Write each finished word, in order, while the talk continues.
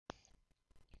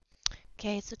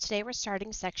Okay, so today we're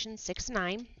starting section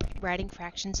 6-9, writing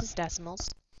fractions as decimals.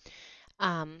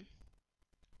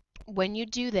 When you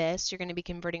do this, you're going to be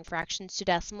converting fractions to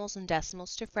decimals and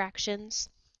decimals to fractions.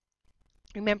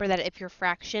 Remember that if your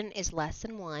fraction is less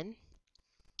than 1,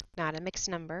 not a mixed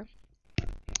number,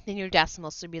 then your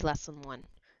decimals should be less than 1.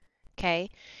 Okay?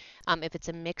 If it's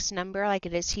a mixed number like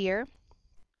it is here,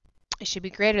 it should be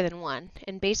greater than 1.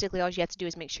 And basically all you have to do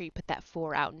is make sure you put that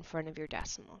 4 out in front of your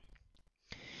decimal.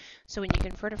 So when you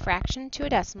convert a fraction to a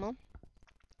decimal,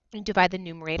 you divide the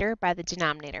numerator by the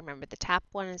denominator. Remember, the top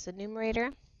one is the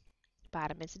numerator,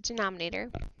 bottom is the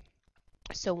denominator.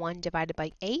 So 1 divided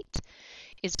by 8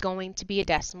 is going to be a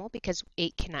decimal because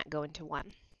 8 cannot go into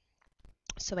 1.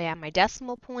 So I add my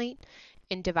decimal point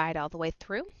and divide all the way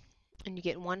through, and you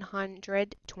get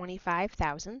 125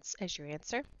 thousandths as your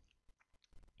answer.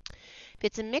 If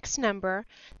it's a mixed number,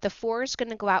 the 4 is going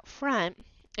to go out front,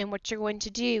 and what you're going to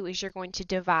do is you're going to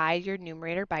divide your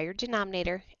numerator by your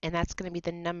denominator, and that's going to be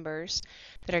the numbers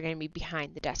that are going to be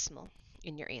behind the decimal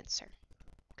in your answer.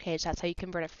 Okay, so that's how you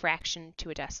convert a fraction to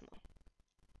a decimal.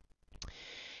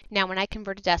 Now, when I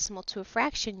convert a decimal to a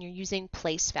fraction, you're using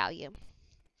place value.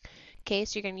 Okay,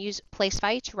 so you're going to use place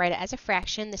value to write it as a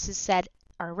fraction. This is said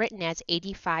or written as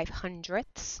 85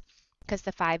 hundredths because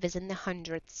the 5 is in the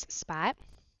hundredths spot.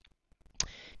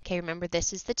 Okay, remember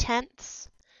this is the tenths.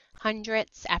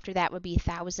 Hundredths, after that would be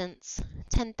thousandths,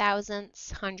 10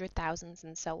 thousandths, 100 thousandths,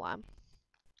 and so on.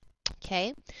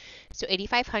 Okay, so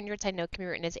 85 hundredths I know can be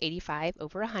written as 85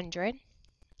 over 100,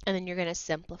 and then you're going to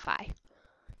simplify.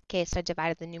 Okay, so I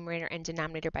divided the numerator and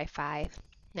denominator by 5, and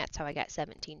that's how I got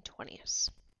 17/20.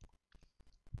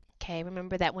 Okay,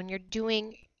 remember that when you're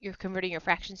converting your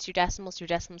fractions to your decimals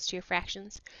to your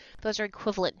fractions, those are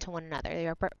equivalent to one another.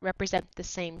 They represent the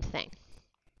same thing.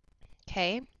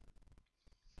 Okay.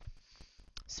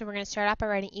 So we're going to start off by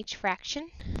writing each fraction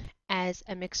as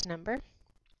a mixed number.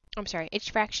 I'm sorry,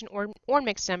 each fraction or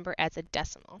mixed number as a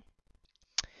decimal.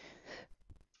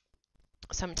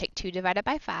 So I'm going to take 2 divided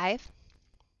by 5.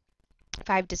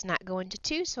 5 does not go into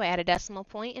 2, so I add a decimal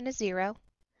point and a 0.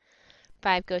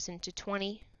 5 goes into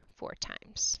 20 4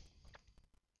 times.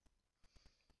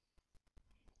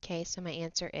 Okay, so my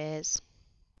answer is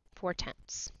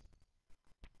 4/10.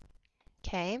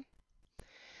 Okay.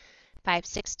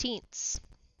 5/16.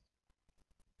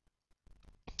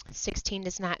 16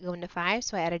 does not go into 5,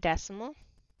 so I add a decimal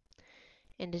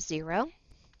and a 0.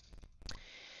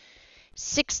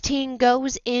 16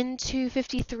 goes into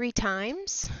 53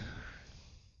 times.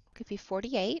 Could be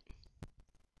 48.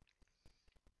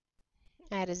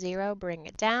 Add a 0, bring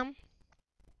it down.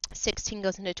 16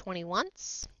 goes into 20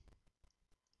 once.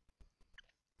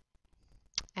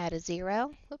 Add a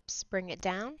 0. Oops, bring it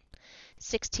down.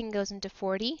 16 goes into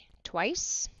 40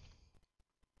 twice.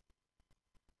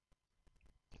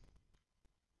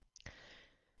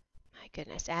 My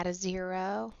goodness, add a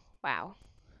 0. Wow.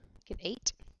 Get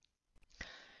 8.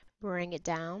 Bring it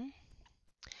down.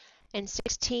 And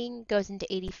 16 goes into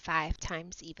 85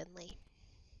 times evenly.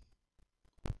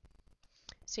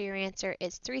 So your answer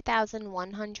is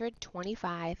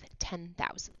 3,125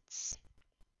 10,000ths.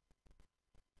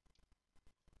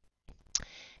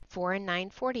 4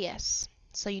 9/40.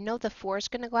 So you know the 4 is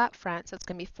going to go out front, so it's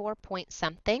going to be 4 point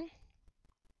something.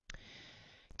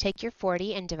 Take your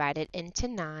 40 and divide it into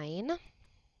 9.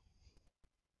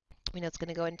 We know it's going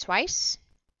to go in twice.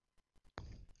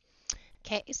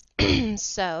 Okay,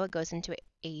 so it goes into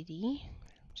 80.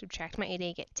 Subtract my 80,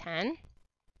 I get 10.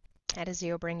 Add a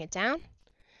 0, bring it down.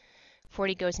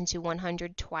 40 goes into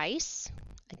 100 twice.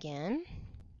 Again.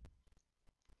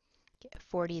 Get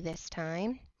 40 this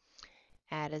time.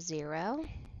 Add a 0.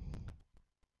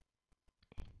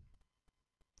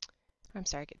 I'm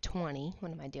sorry, get 20.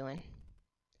 What am I doing?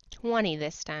 20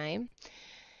 this time.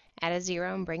 Add a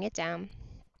 0 and bring it down.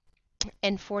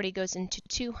 And 40 goes into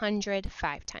 200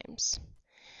 5 times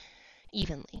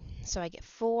evenly. So I get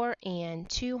 4 and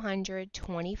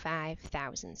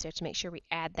 225,000. So to make sure we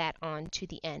add that on to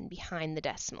the end behind the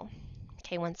decimal.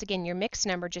 Okay, once again, your mixed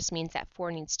number just means that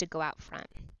 4 needs to go out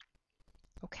front.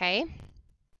 Okay?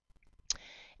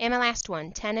 And my last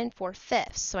one, 10 and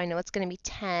 4/5. So I know it's going to be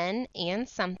 10 and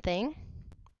something.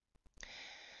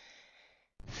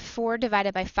 4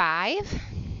 divided by 5.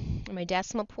 My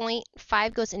decimal point,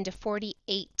 5 goes into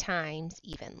 48 times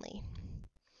evenly.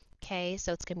 Okay,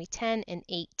 so it's going to be 10 and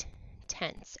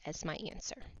 8/10 as my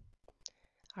answer.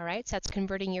 All right, so that's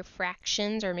converting your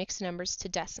fractions or mixed numbers to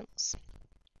decimals.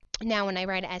 Now, when I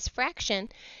write it as fraction,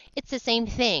 it's the same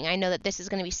thing. I know that this is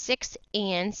going to be 6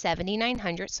 and 79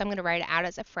 hundredths, so I'm going to write it out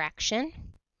as a fraction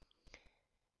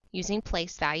using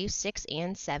place value, 6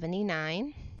 and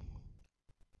 79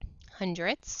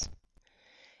 hundredths.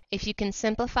 If you can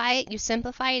simplify it, you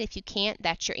simplify it. If you can't,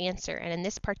 that's your answer. And in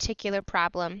this particular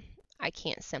problem, I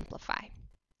can't simplify.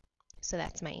 So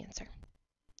that's my answer.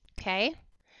 Okay?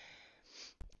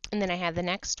 And then I have the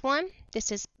next one.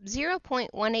 This is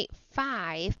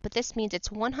 0.185, but this means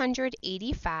it's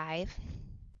 185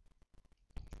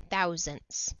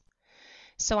 thousandths.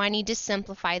 So I need to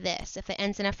simplify this. If it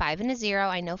ends in a 5 and a 0,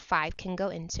 I know 5 can go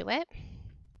into it.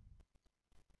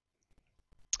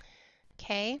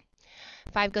 Okay.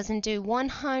 5 goes into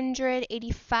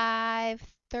 185,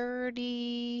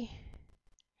 30,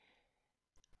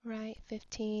 right,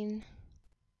 15,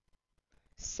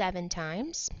 7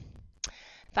 times.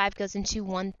 5 goes into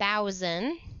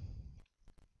 1,000,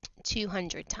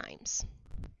 200 times.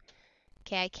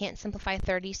 Okay, I can't simplify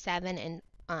 37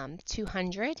 and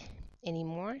 200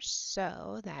 anymore,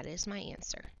 so that is my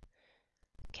answer.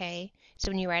 Okay,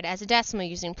 so when you write it as a decimal,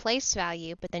 you're using place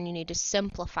value, but then you need to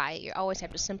simplify it. You always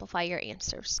have to simplify your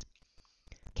answers.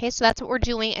 Okay, so that's what we're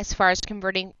doing as far as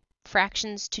converting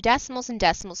fractions to decimals and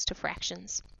decimals to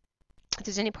fractions. If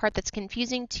there's any part that's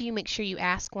confusing to you, make sure you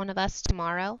ask one of us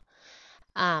tomorrow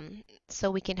so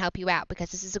we can help you out,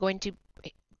 because this is going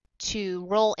to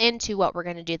roll into what we're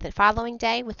going to do the following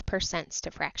day with percents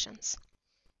to fractions.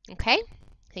 Okay,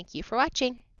 thank you for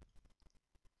watching.